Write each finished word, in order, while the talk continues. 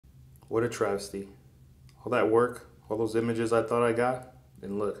What a travesty. All that work, all those images I thought I got,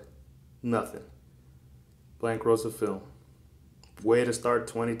 and look, nothing. Blank rolls of film. Way to start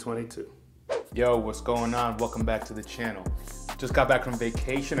 2022. Yo, what's going on? Welcome back to the channel. Just got back from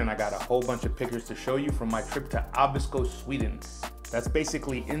vacation and I got a whole bunch of pictures to show you from my trip to Abisko, Sweden. That's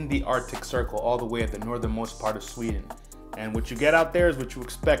basically in the Arctic Circle, all the way at the northernmost part of Sweden. And what you get out there is what you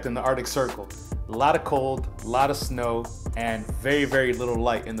expect in the Arctic Circle. A lot of cold, a lot of snow, and very, very little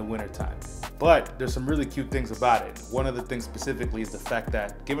light in the wintertime. But there's some really cute things about it. One of the things specifically is the fact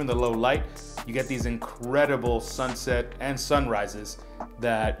that given the low light, you get these incredible sunset and sunrises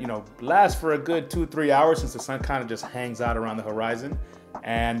that, last for a good 2-3 hours since the sun kind of just hangs out around the horizon.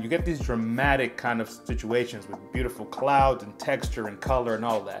 And you get these dramatic kind of situations with beautiful clouds and texture and color and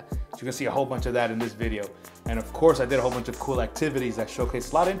all of that. So you can see a whole bunch of that in this video. And of course, I did a whole bunch of cool activities that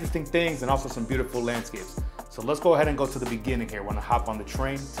showcase a lot of interesting things and also some beautiful landscapes. So let's go ahead and go to the beginning here. When I hop on the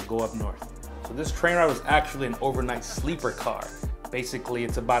train to go up north. So this train ride was actually an overnight sleeper car. Basically,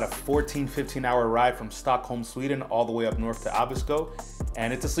 it's about a 14-15 hour ride from Stockholm, Sweden, all the way up north to Abisko.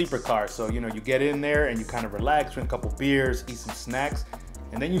 And it's a sleeper car. So, you get in there and you kind of relax, drink a couple beers, eat some snacks,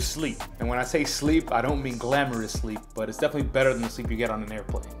 and then you sleep. And when I say sleep, I don't mean glamorous sleep, but it's definitely better than the sleep you get on an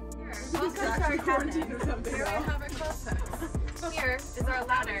airplane. Here is our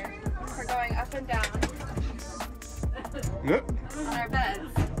ladder for going up and down on our beds.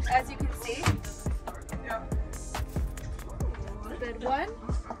 As you can see, bed 1,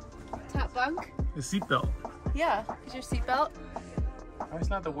 top bunk. The seatbelt. Yeah, is your seatbelt? Oh, it's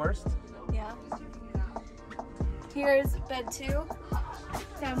not the worst. Yeah. Here's bed 2.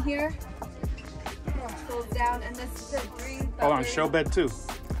 Down here. Folds down, and this is bed 3. Hold on, show bed 2.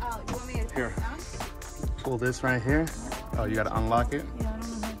 Oh, you want me to here? Down? Pull this right here. Oh, you gotta unlock it? Yeah, I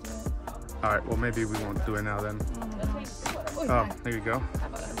don't know how to do it. All right, well, maybe we won't do it now then. Oh, there you go.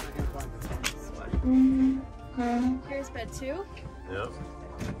 Here's bed 2. Yep.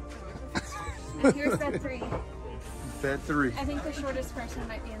 And here's bed 3. Bed 3. I think the shortest person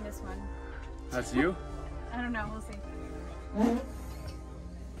might be in this one. That's you? I don't know, we'll see.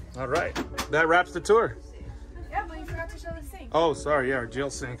 All right, that wraps the tour. Yeah, but you forgot to show the sink. Oh, sorry, yeah, our jail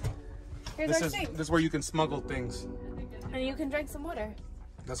sink. Here's our sink. This is where you can smuggle things. And you can drink some water.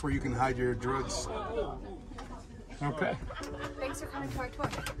 That's where you can hide your drugs. Okay. Thanks for coming to our tour.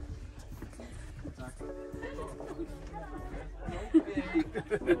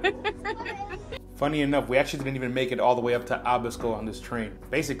 Funny enough, we actually didn't even make it all the way up to Abisko on this train.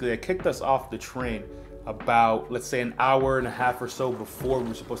 Basically, they kicked us off the train about, let's say, an hour and a half or so before we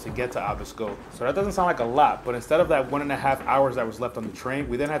were supposed to get to Abisko. So that doesn't sound like a lot, but instead of that 1.5 hours that was left on the train,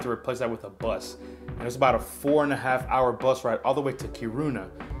 we then had to replace that with a bus. And it's about a 4.5 hour bus ride all the way to Kiruna,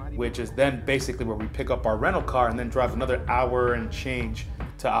 which is then basically where we pick up our rental car and then drive another hour and change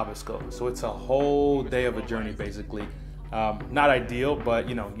to Abisko. So it's a whole day of a journey, basically. Not ideal, but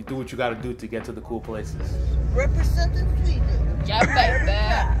you do what you got to do to get to the cool places. Representing Sweden. Yeah,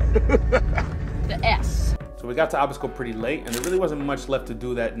 baby. The S. So we got to Abisko pretty late, and there really wasn't much left to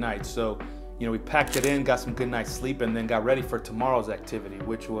do that night. So, we packed it in, got some good night's sleep, and then got ready for tomorrow's activity,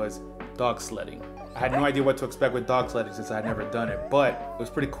 which was dog sledding. I had no idea what to expect with dog sledding since I had never done it, but it was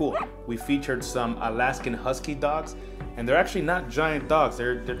pretty cool. We featured some Alaskan Husky dogs, and they're actually not giant dogs.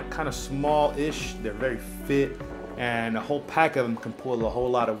 They're kind of small-ish. They're very fit, and a whole pack of them can pull a whole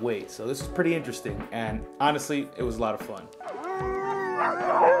lot of weight. So this is pretty interesting, and honestly, it was a lot of fun.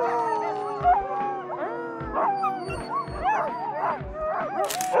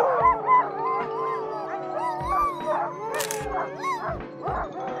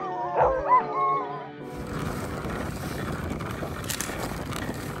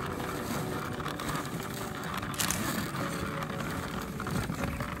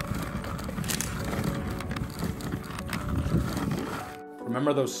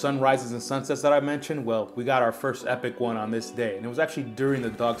 Remember those sunrises and sunsets that I mentioned? Well, we got our first epic one on this day, and it was actually during the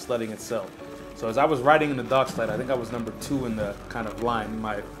dog sledding itself. So as I was riding in the dog sled, I think I was number 2 in the kind of line.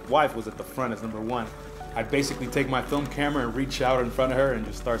 My wife was at the front as number 1. I'd basically take my film camera and reach out in front of her and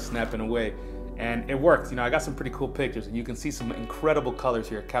just start snapping away. And it worked. I got some pretty cool pictures, and you can see some incredible colors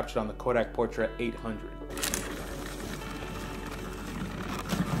here captured on the Kodak Portra 800.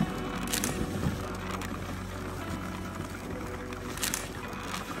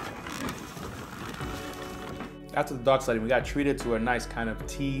 After the dog sledding, we got treated to a nice kind of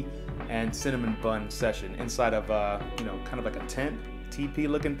tea and cinnamon bun session inside of, kind of like a tent, teepee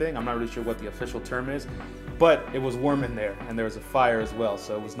looking thing. I'm not really sure what the official term is, but it was warm in there and there was a fire as well.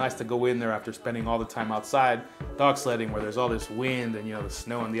 So it was nice to go in there after spending all the time outside dog sledding where there's all this wind and, the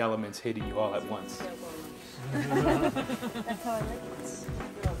snow and the elements hitting you all at once. That's how I like it.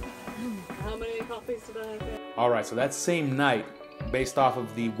 coffees today. All right, so that same night, based off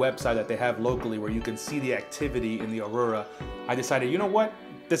of the website that they have locally where you can see the activity in the Aurora, I decided, you know what?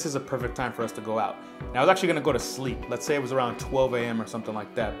 This is a perfect time for us to go out. Now, I was actually gonna go to sleep. Let's say it was around 12 a.m. or something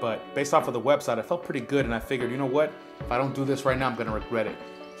like that. But based off of the website, I felt pretty good and I figured, you know what? If I don't do this right now, I'm gonna regret it.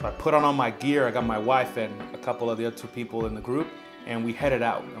 So I put on all my gear. I got my wife and a couple of the other 2 people in the group and we headed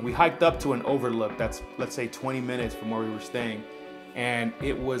out. And we hiked up to an overlook that's, let's say 20 minutes from where we were staying. And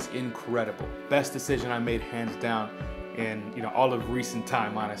it was incredible. Best decision I made hands down in all of recent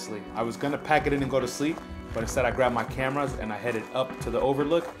time, honestly. I was gonna pack it in and go to sleep, but instead I grabbed my cameras and I headed up to the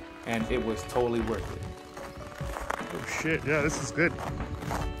overlook and it was totally worth it. Oh shit, yeah, this is good.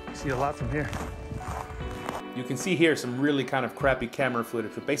 See a lot from here. You can see here some really kind of crappy camera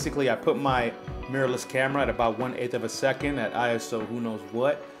footage, but basically I put my mirrorless camera at about 1/8 of a second at ISO who knows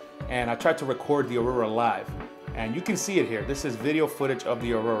what, and I tried to record the Aurora live. And you can see it here. This is video footage of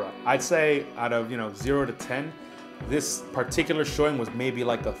the Aurora. I'd say out of 0 to 10, this particular showing was maybe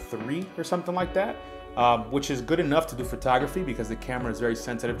like a 3 or something like that, which is good enough to do photography because the camera is very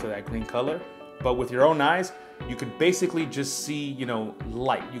sensitive to that green color. But with your own eyes, you could basically just see,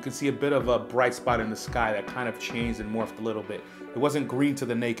 light. You can see a bit of a bright spot in the sky that kind of changed and morphed a little bit. It wasn't green to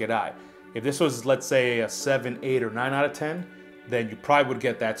the naked eye. If this was, let's say, a 7, 8, or 9 out of 10, then you probably would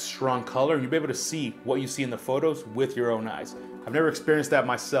get that strong color and you'd be able to see what you see in the photos with your own eyes. I've never experienced that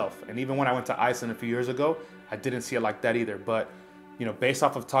myself. And even when I went to Iceland a few years ago, I didn't see it like that either. But, based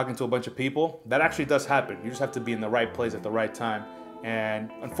off of talking to a bunch of people, that actually does happen. You just have to be in the right place at the right time.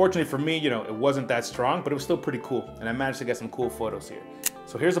 And unfortunately for me, it wasn't that strong, but it was still pretty cool. And I managed to get some cool photos here.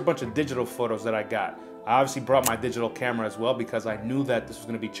 So here's a bunch of digital photos that I got. I obviously brought my digital camera as well because I knew that this was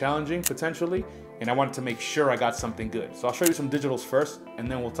going to be challenging potentially, and I wanted to make sure I got something good. So I'll show you some digitals first, and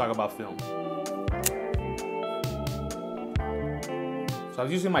then we'll talk about film. So I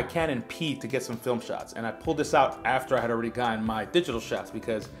was using my Canon P to get some film shots, and I pulled this out after I had already gotten my digital shots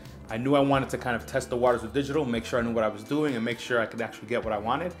because I knew I wanted to kind of test the waters with digital, make sure I knew what I was doing, and make sure I could actually get what I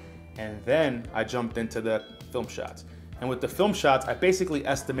wanted. And then I jumped into the film shots. And with the film shots, I basically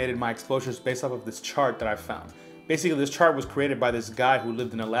estimated my exposures based off of this chart that I found. Basically, this chart was created by this guy who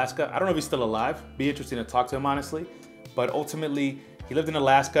lived in Alaska. I don't know if he's still alive. Be interesting to talk to him, honestly. But ultimately, he lived in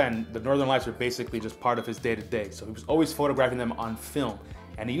Alaska, and the Northern Lights were basically just part of his day-to-day. So he was always photographing them on film.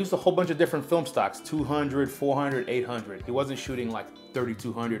 And he used a whole bunch of different film stocks, 200, 400, 800. He wasn't shooting like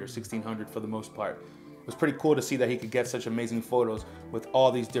 3200 or 1600 for the most part. It was pretty cool to see that he could get such amazing photos with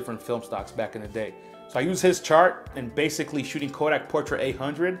all these different film stocks back in the day. So I used his chart and basically shooting Kodak Portra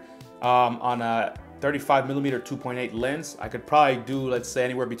 800 on a 35mm 2.8 lens. I could probably do, let's say,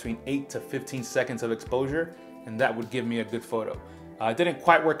 anywhere between 8 to 15 seconds of exposure, and that would give me a good photo. It didn't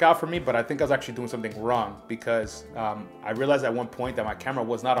quite work out for me, but I think I was actually doing something wrong because I realized at one point that my camera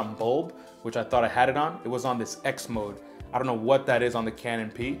was not on bulb, which I thought I had it on. It was on this X mode. I don't know what that is on the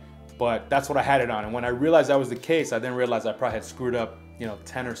Canon P, but that's what I had it on. And when I realized that was the case, I then realized I probably had screwed up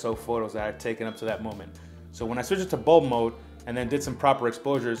 10 or so photos that I had taken up to that moment. So when I switched it to bulb mode and then did some proper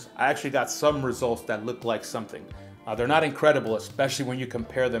exposures, I actually got some results that looked like something. They're not incredible, especially when you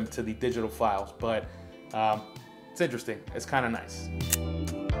compare them to the digital files, but it's interesting. It's kind of nice.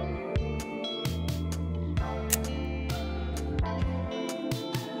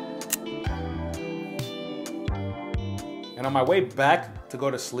 And on my way back to go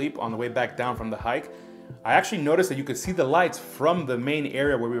to sleep, on the way back down from the hike, I actually noticed that you could see the lights from the main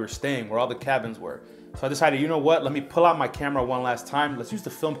area where we were staying, where all the cabins were. So I decided, you know what, let me pull out my camera one last time. Let's use the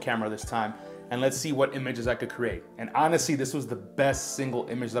film camera this time, and let's see what images I could create. And honestly, this was the best single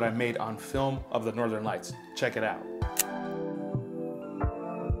image that I made on film of the Northern Lights. Check it out.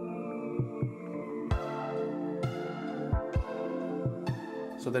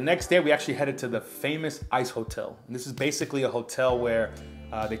 So the next day, we actually headed to the famous ice hotel. And this is basically a hotel where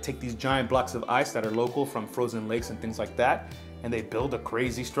they take these giant blocks of ice that are local from frozen lakes and things like that, and they build a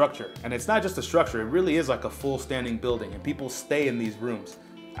crazy structure. And it's not just a structure, it really is like a full standing building, and people stay in these rooms.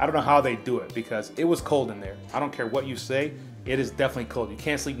 I don't know how they do it because it was cold in there. I don't care what you say, it is definitely cold. You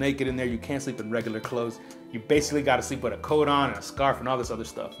can't sleep naked in there, you can't sleep in regular clothes. You basically gotta sleep with a coat on and a scarf and all this other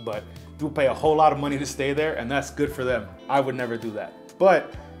stuff. But do pay a whole lot of money to stay there, and that's good for them. I would never do that.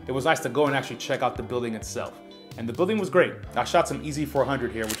 But it was nice to go and actually check out the building itself. And the building was great. I shot some easy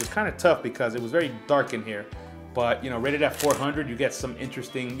 400 here, which is kind of tough because it was very dark in here. But rated at 400, you get some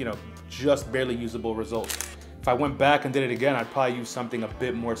interesting, just barely usable results. If I went back and did it again, I'd probably use something a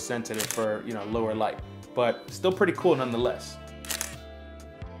bit more sensitive for, lower light. But still pretty cool nonetheless.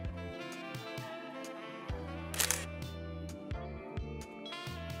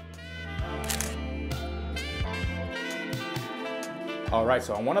 All right,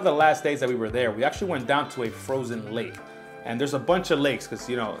 so on one of the last days that we were there, we actually went down to a frozen lake. And there's a bunch of lakes because,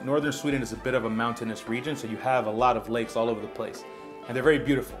 you know, northern Sweden is a bit of a mountainous region, so you have a lot of lakes all over the place. And they're very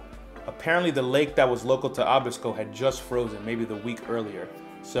beautiful. Apparently the lake that was local to Abisko had just frozen, maybe the week earlier.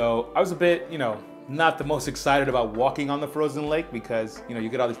 So I was a bit, you know, not the most excited about walking on the frozen lake because, you know, you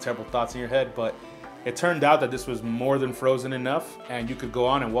get all these terrible thoughts in your head, but it turned out that this was more than frozen enough and you could go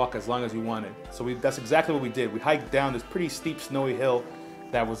on and walk as long as you wanted. So that's exactly what we did. We hiked down this pretty steep snowy hill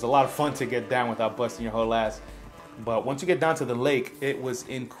that was a lot of fun to get down without busting your whole ass. But once you get down to the lake, it was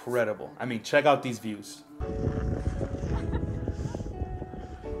incredible. I mean, check out these views.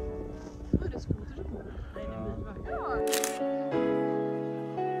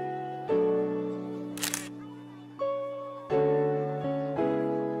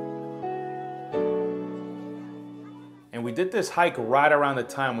 And we did this hike right around the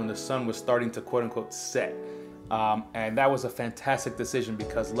time when the sun was starting to quote unquote set. And that was a fantastic decision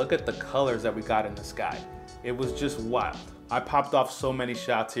because look at the colors that we got in the sky. It was just wild. I popped off so many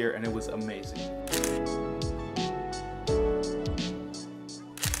shots here and it was amazing.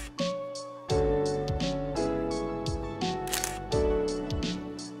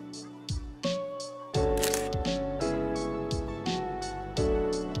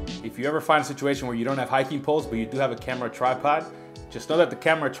 If you ever find a situation where you don't have hiking poles, but you do have a camera tripod, just know that the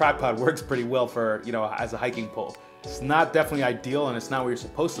camera tripod works pretty well for, you know, as a hiking pole. It's not definitely ideal and it's not what you're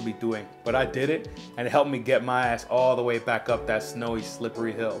supposed to be doing, but I did it and it helped me get my ass all the way back up that snowy,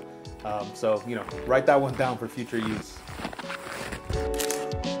 slippery hill. So, you know, write that one down for future use.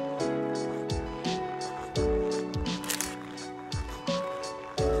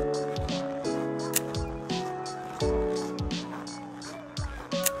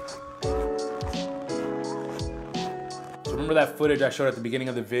 Remember that footage I showed at the beginning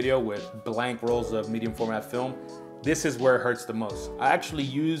of the video with blank rolls of medium format film? This is where it hurts the most. I actually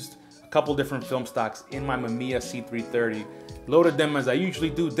used a couple different film stocks in my Mamiya C330, loaded them as I usually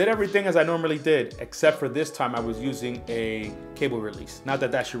do, did everything as I normally did, except for this time I was using a cable release. Not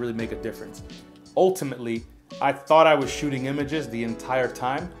that that should really make a difference. Ultimately, I thought I was shooting images the entire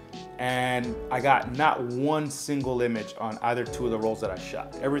time, and I got not one single image on either two of the rolls that I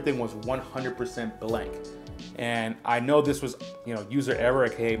shot. Everything was 100% blank. And I know this was, you know, user error,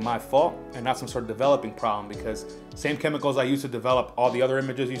 aka my fault, and not some sort of developing problem, because same chemicals I used to develop all the other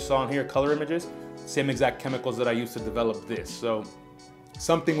images you saw in here, color images, same exact chemicals that I used to develop this. So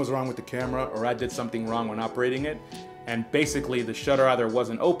something was wrong with the camera, or I did something wrong when operating it. And basically the shutter either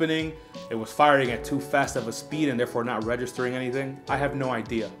wasn't opening, it was firing at too fast of a speed and therefore not registering anything. I have no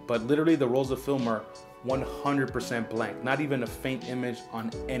idea, but literally the rolls of film are 100% blank, not even a faint image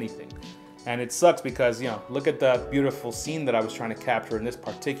on anything. And it sucks because, you know, look at the beautiful scene that I was trying to capture in this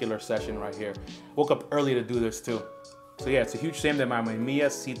particular session right here. Woke up early to do this too. So yeah, it's a huge shame that my Mamiya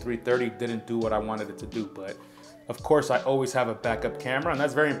C330 didn't do what I wanted it to do, but of course I always have a backup camera, and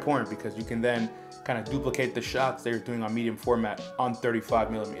that's very important because you can then kind of duplicate the shots that you're doing on medium format on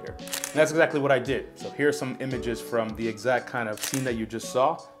 35mm. And that's exactly what I did. So here's some images from the exact kind of scene that you just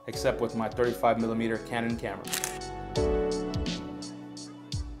saw, except with my 35mm Canon camera.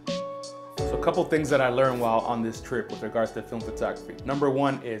 So a couple things that I learned while on this trip with regards to film photography. Number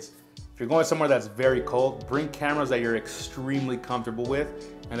one is, if you're going somewhere that's very cold, bring cameras that you're extremely comfortable with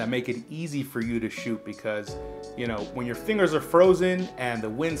and that make it easy for you to shoot, because, you know, when your fingers are frozen and the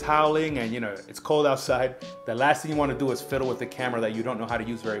wind's howling and, you know, it's cold outside, the last thing you want to do is fiddle with the camera that you don't know how to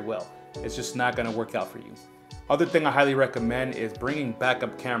use very well. It's just not going to work out for you. Other thing I highly recommend is bringing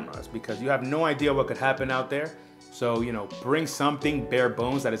backup cameras, because you have no idea what could happen out there. So, you know, bring something bare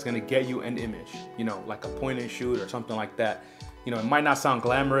bones that is going to get you an image, you know, like a point and shoot or something like that. You know, it might not sound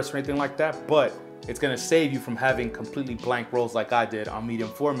glamorous or anything like that, but it's going to save you from having completely blank rolls like I did on medium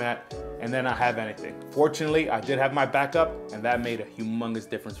format and then not have anything. Fortunately, I did have my backup, and that made a humongous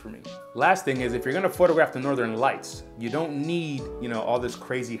difference for me. Last thing is, if you're going to photograph the northern lights, you don't need, you know, all this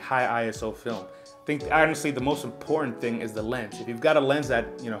crazy high ISO film. I think honestly the most important thing is the lens. If you've got a lens that,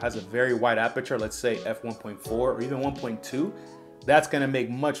 you know, has a very wide aperture, let's say f1.4 or even 1.2, that's going to make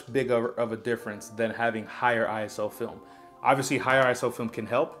much bigger of a difference than having higher ISO film. Obviously higher ISO film can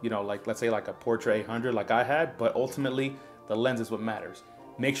help, you know, like let's say like a Portra 800 like I had, but ultimately the lens is what matters.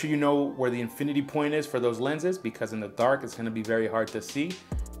 Make sure you know where the infinity point is for those lenses, because in the dark it's going to be very hard to see.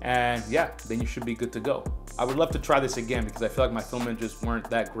 And yeah, then you should be good to go. I would love to try this again because I feel like my film images weren't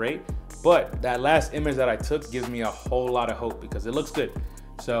that great, but that last image that I took gives me a whole lot of hope because it looks good.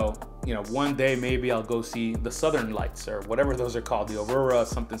 So, you know, one day maybe I'll go see the Southern Lights or whatever those are called, the Aurora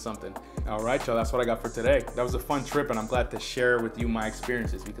something something. All right, y'all, that's what I got for today. That was a fun trip, and I'm glad to share with you my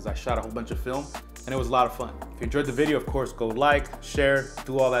experiences because I shot a whole bunch of film and it was a lot of fun. If you enjoyed the video, of course, go like, share,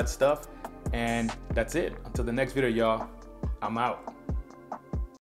 do all that stuff. And that's it. Until the next video, y'all, I'm out.